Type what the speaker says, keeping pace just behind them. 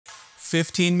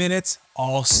15 minutes,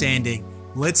 all standing.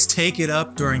 Let's take it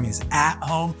up during this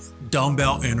at-home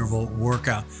dumbbell interval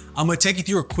workout. I'm gonna take you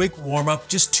through a quick warm-up,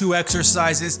 just 2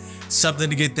 exercises, something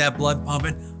to get that blood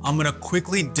pumping. I'm gonna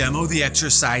quickly demo the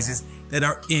exercises that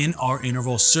are in our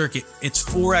interval circuit. It's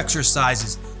 4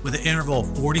 exercises with an interval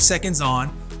of 40 seconds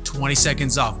on, 20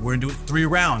 seconds off. We're gonna do it 3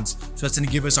 rounds. So that's gonna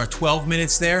give us our 12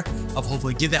 minutes there of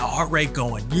hopefully get that heart rate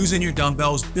going, using your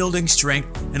dumbbells, building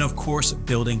strength, and of course,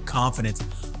 building confidence.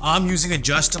 I'm using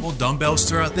adjustable dumbbells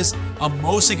throughout this. I'm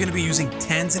mostly gonna be using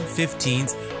 10s and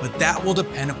 15s, but that will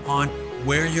depend upon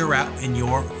where you're at in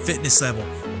your fitness level.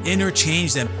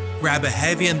 Interchange them. Grab a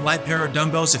heavy and light pair of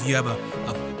dumbbells if you have a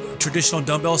traditional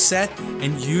dumbbell set,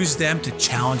 and use them to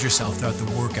challenge yourself throughout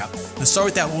the workout. Let's start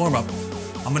with that warm-up.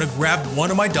 I'm gonna grab one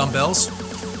of my dumbbells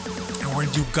and we're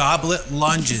gonna do goblet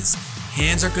lunges.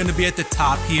 Hands are gonna be at the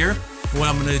top here. What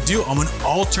I'm gonna do, I'm gonna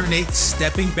alternate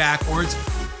stepping backwards,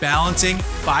 balancing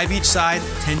 5 each side,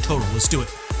 10 total. Let's do it.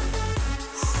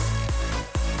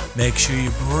 Make sure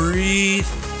you breathe,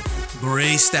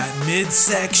 brace that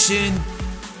midsection.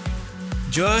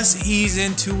 Just ease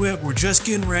into it. We're just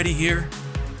getting ready here.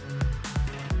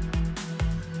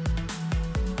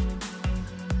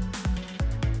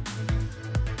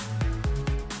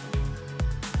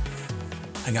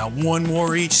 I got 1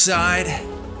 more each side.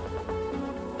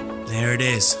 There it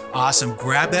is. Awesome.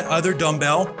 Grab that other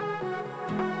dumbbell.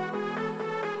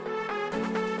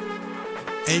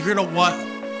 And you're gonna want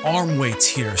arm weights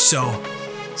here. So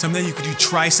something you could do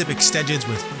tricep extensions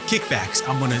with, kickbacks.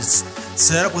 I'm gonna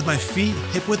set up with my feet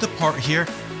hip width apart here.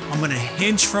 I'm gonna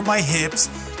hinge from my hips,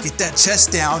 get that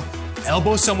chest down,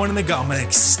 elbow someone in the gut. I'm gonna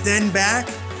extend back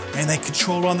and then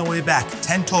control on the way back.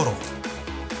 10 total.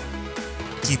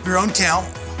 Keep your own count.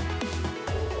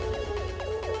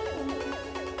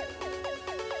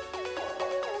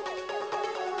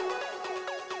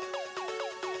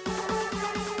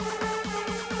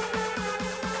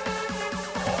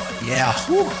 Yeah,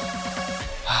 whew.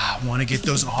 I want to get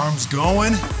those arms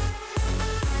going.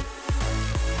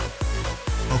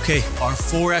 Okay, our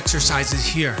 4 exercises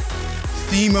here.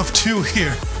 Theme of 2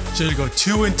 here. So we're gonna go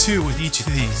 2 and 2 with each of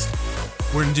these.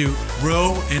 We're gonna do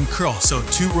row and curl. So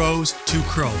 2 rows, 2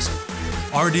 curls.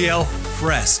 RDL,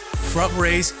 press, front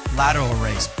raise, lateral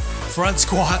raise, front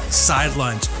squat, side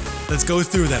lunge. Let's go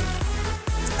through them.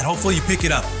 And hopefully you pick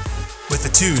it up with the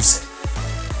 2s.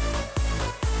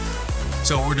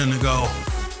 So we're gonna go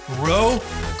row,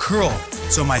 curl.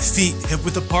 So my feet hip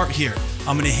width apart here.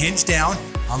 I'm gonna hinge down.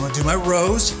 I'm gonna do my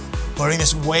rows, putting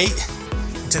this weight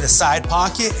into the side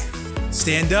pocket,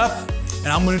 stand up, and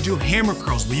I'm gonna do hammer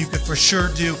curls, but you could for sure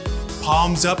do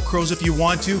palms up curls if you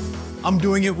want to. I'm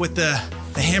doing it with the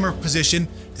hammer position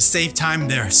to save time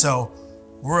there. So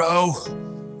row,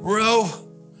 row,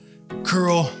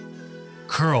 curl,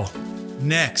 curl.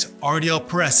 Next, RDL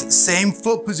press, same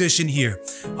foot position here.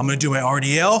 I'm gonna do my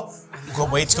RDL,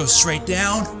 weights go straight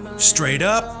down, straight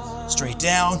up, straight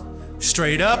down,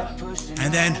 straight up,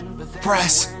 and then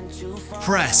press,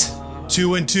 press,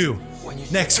 2 and 2.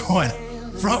 Next one,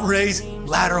 front raise,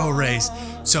 lateral raise.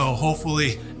 So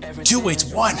hopefully 2 weights,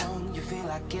 1,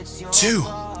 2,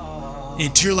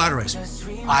 into your lateral raise,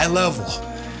 eye level,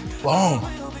 boom,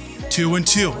 2 and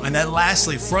 2. And then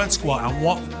lastly, front squat. I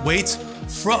want weights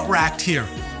front racked here.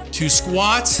 2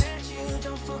 squats,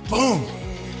 boom.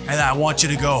 And then I want you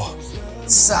to go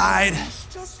side,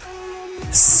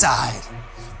 side.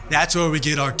 That's where we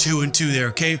get our 2 and 2 there,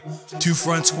 okay? 2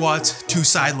 front squats, 2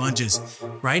 side lunges.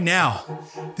 Right now,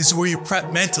 this is where you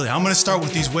prep mentally. I'm gonna start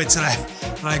with these weights that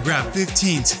I grab,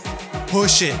 15s.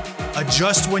 Push it,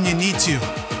 adjust when you need to.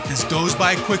 This goes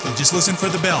by quickly, just listen for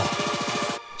the bell.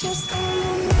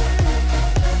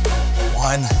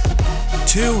 1,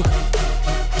 2,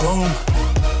 boom,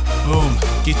 boom.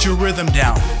 Get your rhythm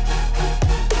down.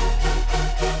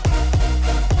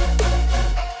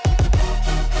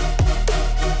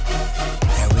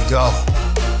 There we go.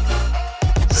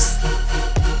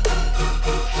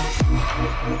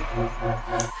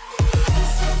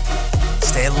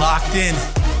 Stay locked in.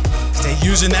 Stay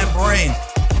using that brain.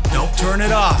 Don't turn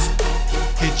it off.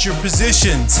 Hit your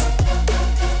positions.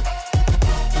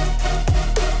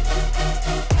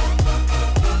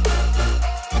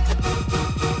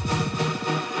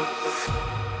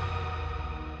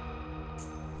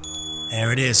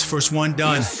 There it is, first one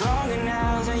done.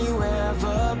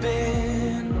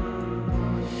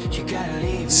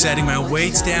 Setting my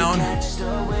weights down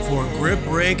for a grip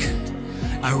break.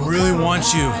 I really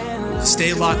want you to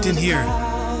stay locked in here,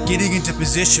 getting into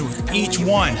position with each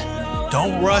one.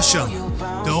 Don't rush them.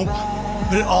 Don't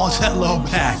put it all into that low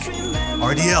back.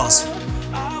 RDLs,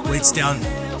 weights down,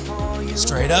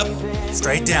 straight up,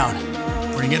 straight down.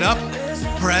 Bring it up,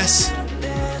 press,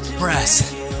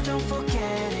 press.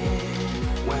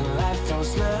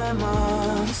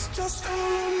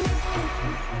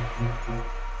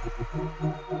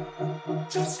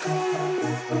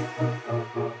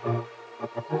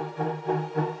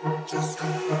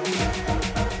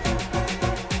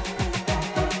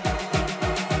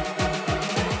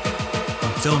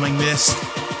 I'm filming this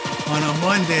on a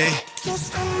Monday,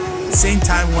 same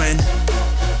time when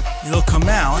it'll come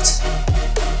out.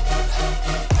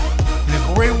 And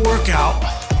a great workout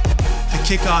to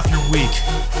kick off your week.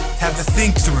 Have to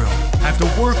think through, have to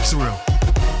work through.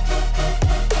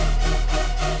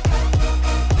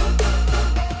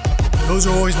 Those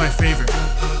are always my favorite,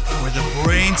 where the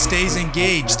brain stays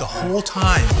engaged the whole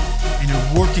time and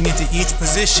you're working into each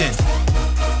position.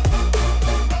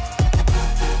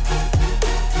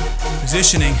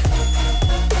 Positioning.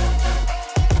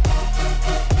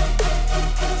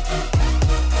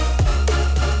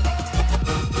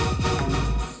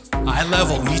 Eye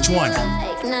level, each one.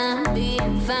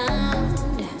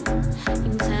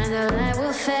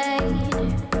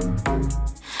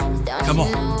 Come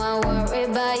on.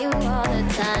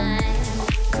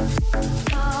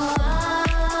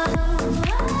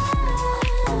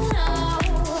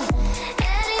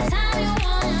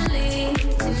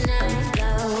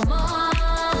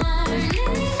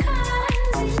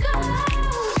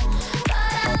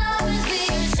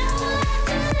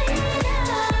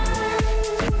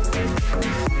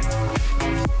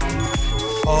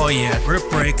 Oh yeah, grip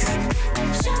break.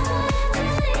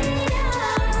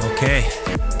 Okay.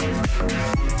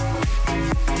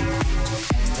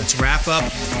 Let's wrap up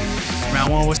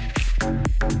round one with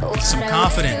some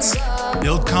confidence.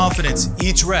 Build confidence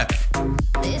each rep.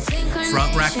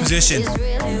 Front rack position.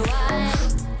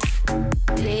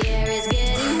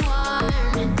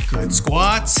 Good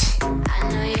squats. 1.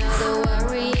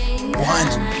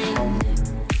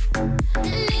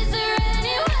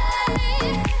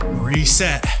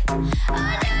 Reset.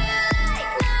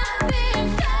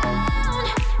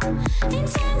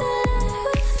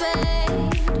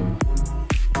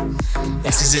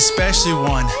 This is especially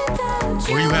one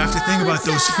where you have to think about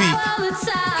those feet. You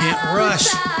can't rush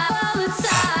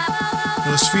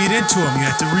those feet into them. You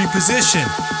have to reposition.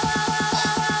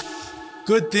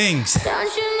 Good things.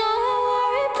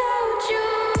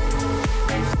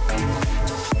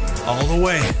 All the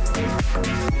way.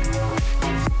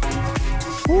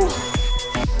 Whew.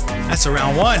 That's a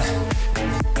round 1.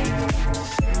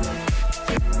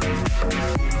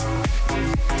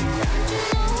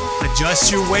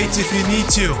 Adjust your weights if you need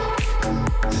to.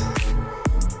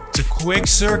 It's a quick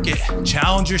circuit.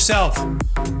 Challenge yourself.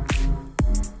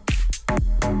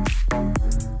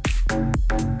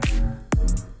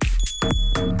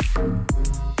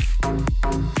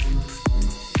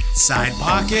 Side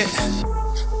pocket.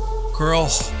 Curl.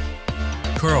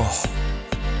 Curl.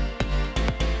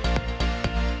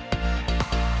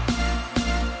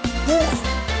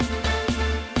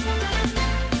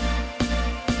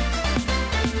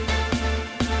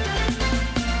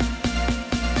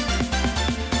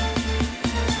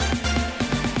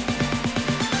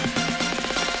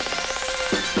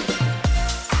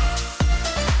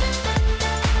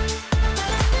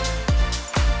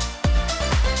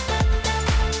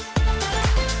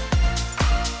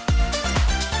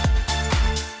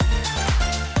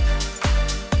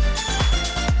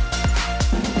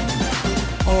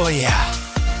 Oh yeah.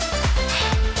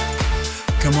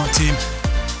 Come on, team.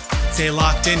 Stay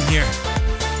locked in here.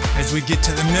 As we get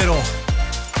to the middle,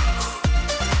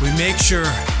 we make sure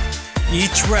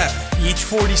each rep, each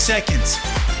 40 seconds,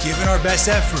 giving our best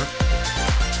effort.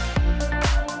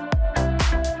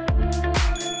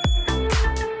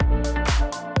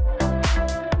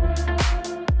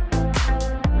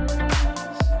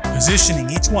 Positioning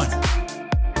each one.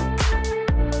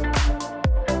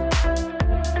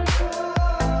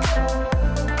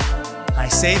 I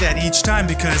say that each time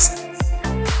because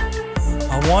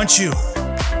I want you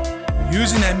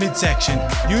using that midsection,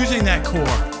 using that core.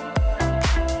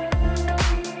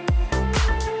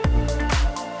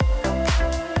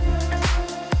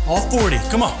 All 40,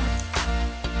 come on.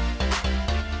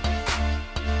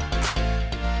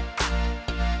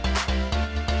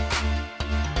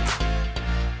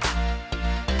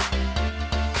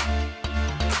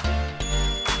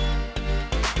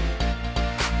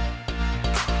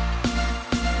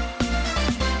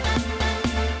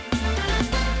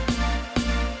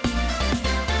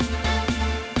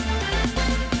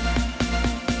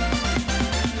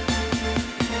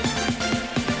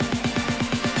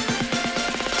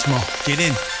 Come on, get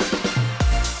in.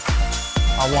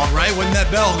 I want right when that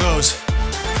bell goes.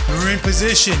 You're in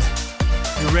position.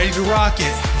 You're ready to rock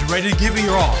it. You're ready to give it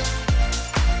your all.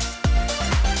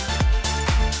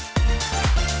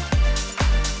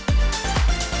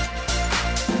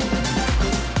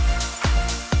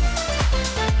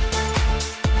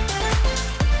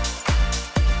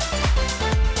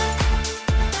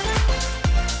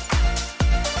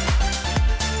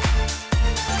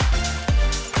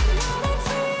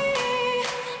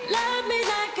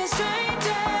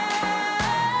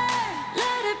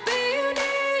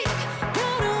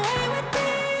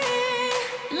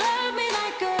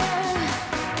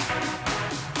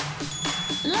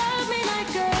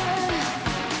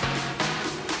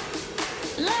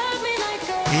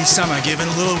 Each time I give it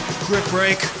a little grip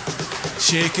break,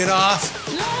 shake it off.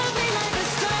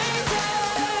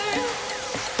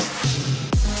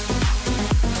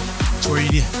 That's where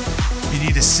you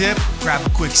need a sip, grab a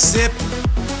quick sip.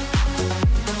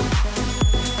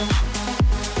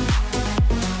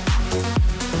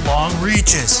 Long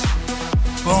reaches,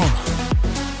 boom.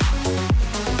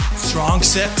 Strong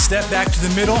set, step back to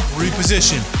the middle,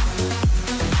 reposition.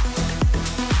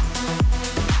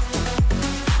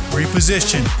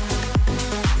 Reposition.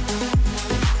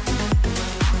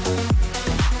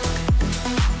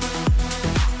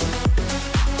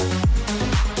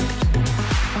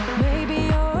 Maybe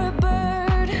you're a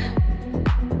bird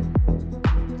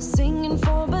singing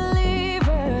for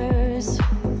believers,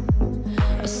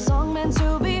 a song meant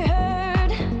to be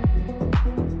heard,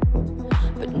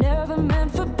 but never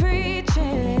meant for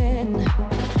preaching.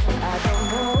 I don't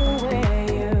know where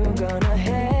you're gonna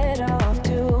head off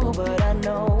to, but I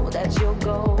know that you'll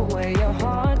go where your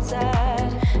heart's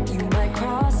at. You might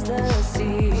cross the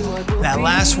sea. That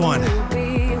last one.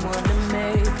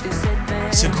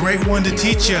 It's a great one to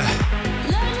teach you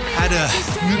how to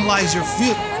utilize your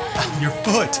feet.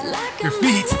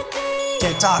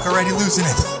 Can't talk already, losing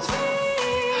it.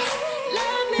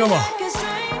 Come on.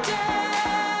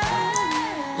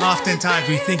 Oftentimes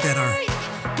we think that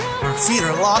our feet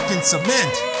are locked in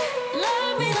cement,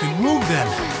 but you can move them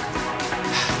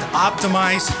to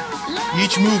optimize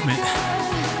each movement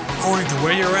according to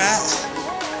where you're at,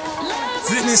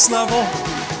 fitness level,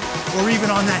 or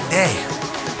even on that day.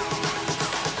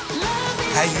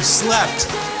 How you slept,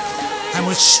 how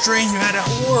much strain you had at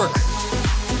work,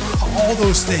 all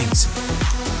those things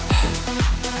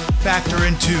factor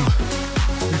into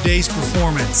your day's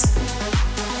performance.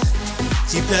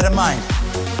 Keep that in mind.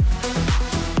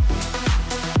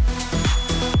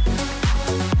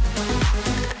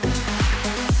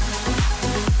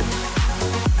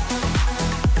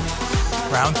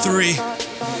 Round 3,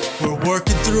 we're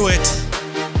working through it.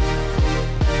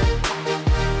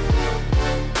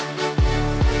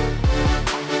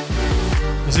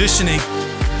 Positioning.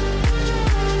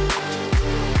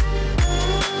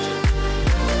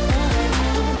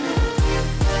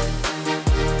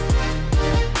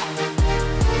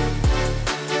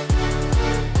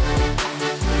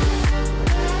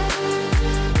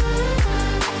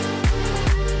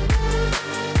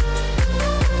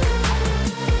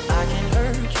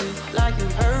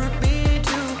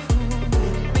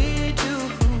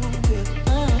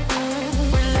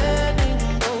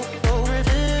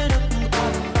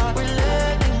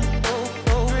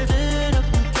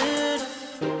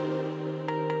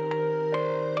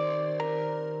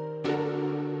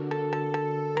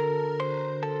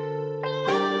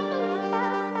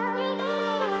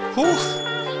 Whew.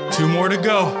 2 more to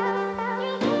go.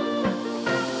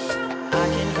 I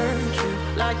can hurt you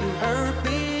like you hurt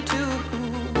me too.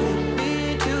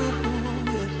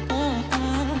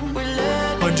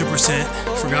 100%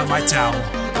 forgot my towel.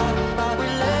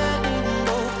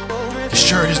 The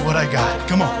shirt is what I got.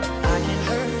 Come on.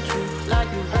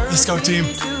 Let's go, team.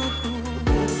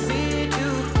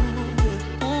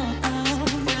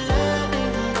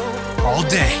 All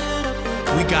day.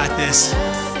 We got this.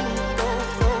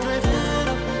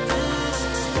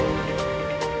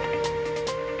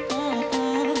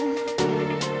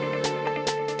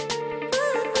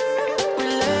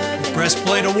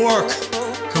 Breastplate to work.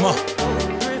 Come on.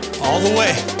 All the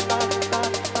way.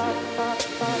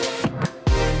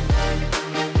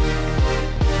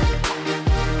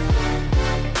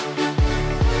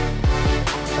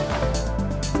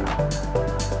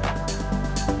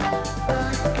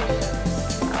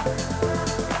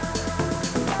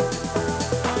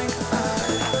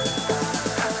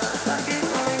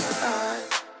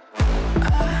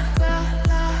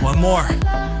 One more.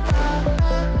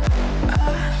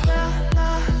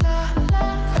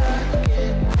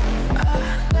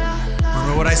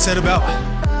 What I said about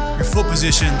your foot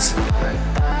positions,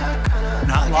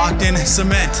 not locked in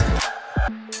cement.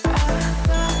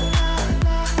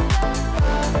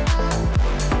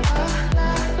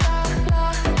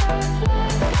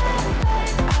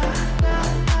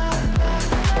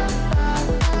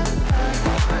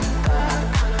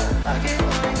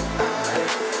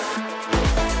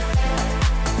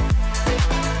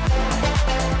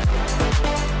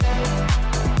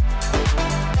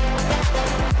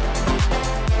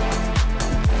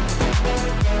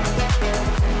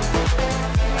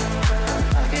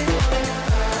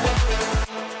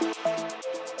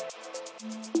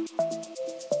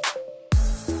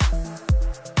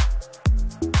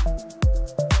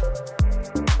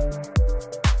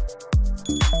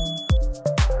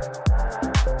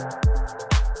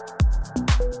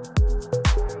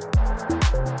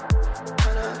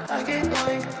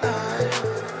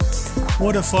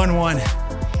 What a fun one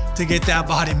to get that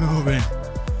body moving.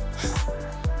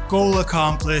 Goal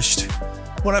accomplished.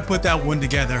 When I put that one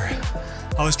together,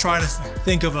 I was trying to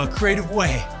think of a creative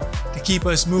way to keep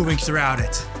us moving throughout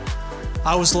it.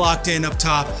 I was locked in up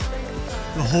top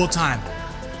the whole time,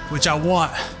 which I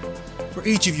want for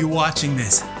each of you watching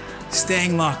this.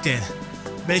 Staying locked in,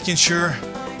 making sure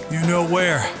you know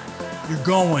where you're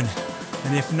going.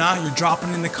 And if not, you're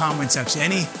dropping in the comment section.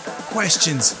 Any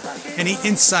questions, any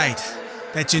insight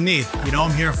that you need, you know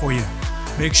I'm here for you.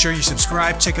 Make sure you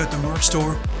subscribe, check out the merch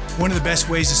store. One of the best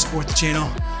ways to support the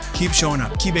channel. Keep showing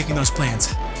up, keep making those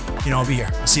plans. You know, I'll be here.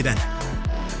 I'll see you then.